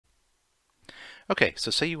Okay,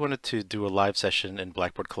 so say you wanted to do a live session in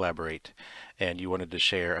Blackboard Collaborate and you wanted to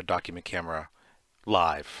share a document camera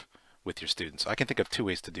live with your students. I can think of two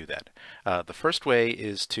ways to do that. The first way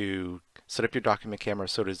is to set up your document camera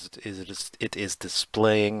so it is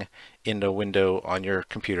displaying in a window on your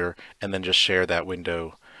computer and then just share that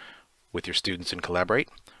window with your students in Collaborate.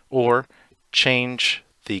 Or change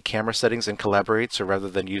the camera settings in Collaborate, so rather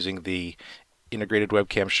than using the integrated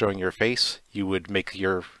webcam showing your face, you would make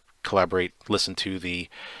your Collaborate listen to the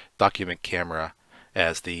document camera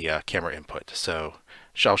as the camera input. So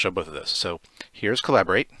I'll show both of those. So here's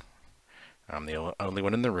Collaborate. I'm the only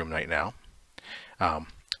one in the room right now.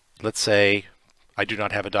 Let's say I do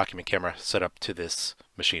not have a document camera set up to this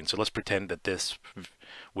machine. So let's pretend that this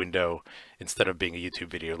window, instead of being a YouTube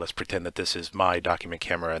video, let's pretend that this is my document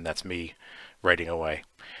camera and that's me writing away.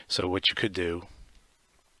 So what you could do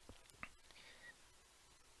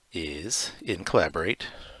is in Collaborate,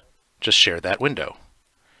 just share that window.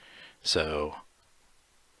 So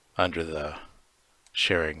under the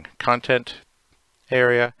sharing content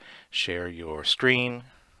area, share your screen,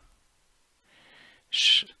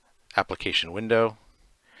 application window,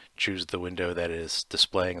 choose the window that is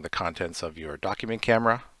displaying the contents of your document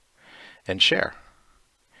camera, and share.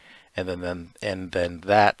 And then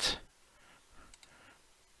that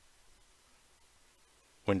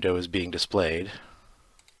window is being displayed.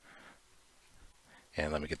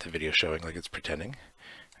 And let me get the video showing like it's pretending.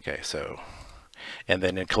 Okay, so, and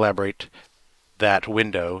then in Collaborate, that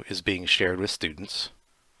window is being shared with students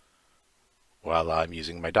while I'm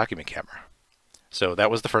using my document camera. So that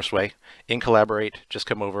was the first way. In Collaborate, just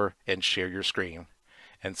come over and share your screen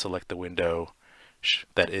and select the window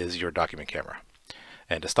that is your document camera.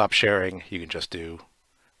 And to stop sharing, you can just do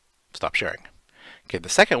stop sharing. Okay, the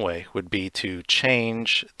second way would be to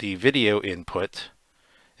change the video input,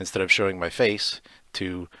 instead of showing my face,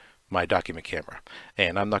 to my document camera.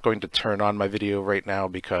 And I'm not going to turn on my video right now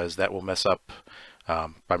because that will mess up.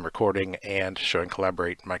 I'm recording and showing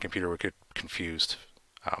Collaborate. My computer would get confused.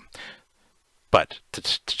 But to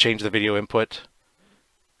change the video input,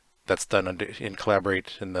 that's done in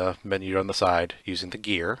Collaborate in the menu on the side using the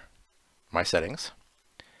gear, my settings.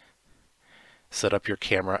 Set up your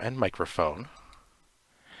camera and microphone.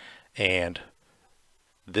 And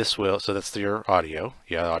this will, so that's your audio.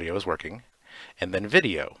 Yeah, audio is working. And then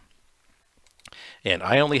video. And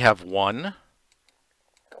I only have one,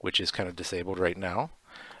 which is kind of disabled right now.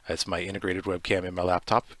 It's my integrated webcam in my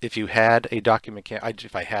laptop. If you had a document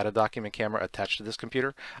if I had a document camera attached to this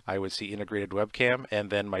computer, I would see integrated webcam and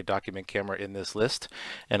then my document camera in this list,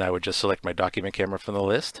 and I would just select my document camera from the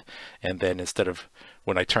list, and then instead of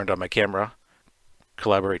when I turned on my camera,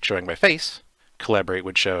 Collaborate showing my face, Collaborate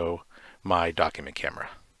would show my document camera.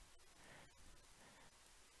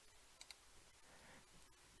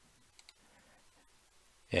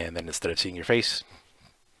 And then instead of seeing your face,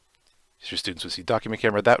 your students would see document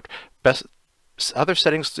camera. That best other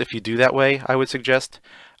settings, if you do that way, I would suggest,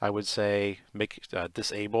 I would say make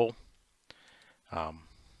disable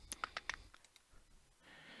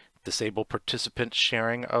participant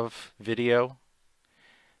sharing of video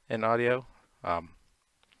and audio. Well,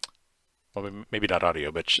 maybe not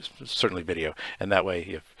audio, but certainly video. And that way,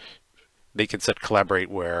 if they can set Collaborate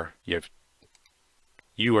where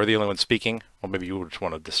you are the only one speaking, or maybe you would just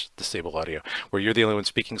want to disable audio, where you're the only one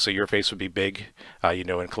speaking, so your face would be big. You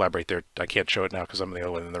know, in Collaborate there, I can't show it now because I'm the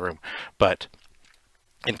only one in the room, but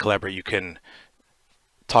in Collaborate you can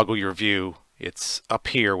toggle your view. It's up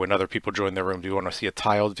here when other people join the room. Do you want to see a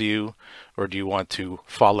tiled view, or do you want to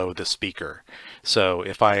follow the speaker? So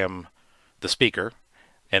if I am the speaker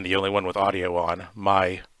and the only one with audio on,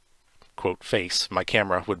 my quote face, my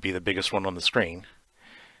camera, would be the biggest one on the screen.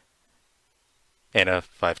 And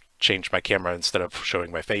if I've changed my camera, instead of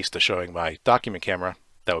showing my face to showing my document camera,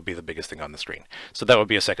 that would be the biggest thing on the screen. So that would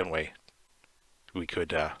be a second way we could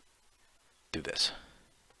do this.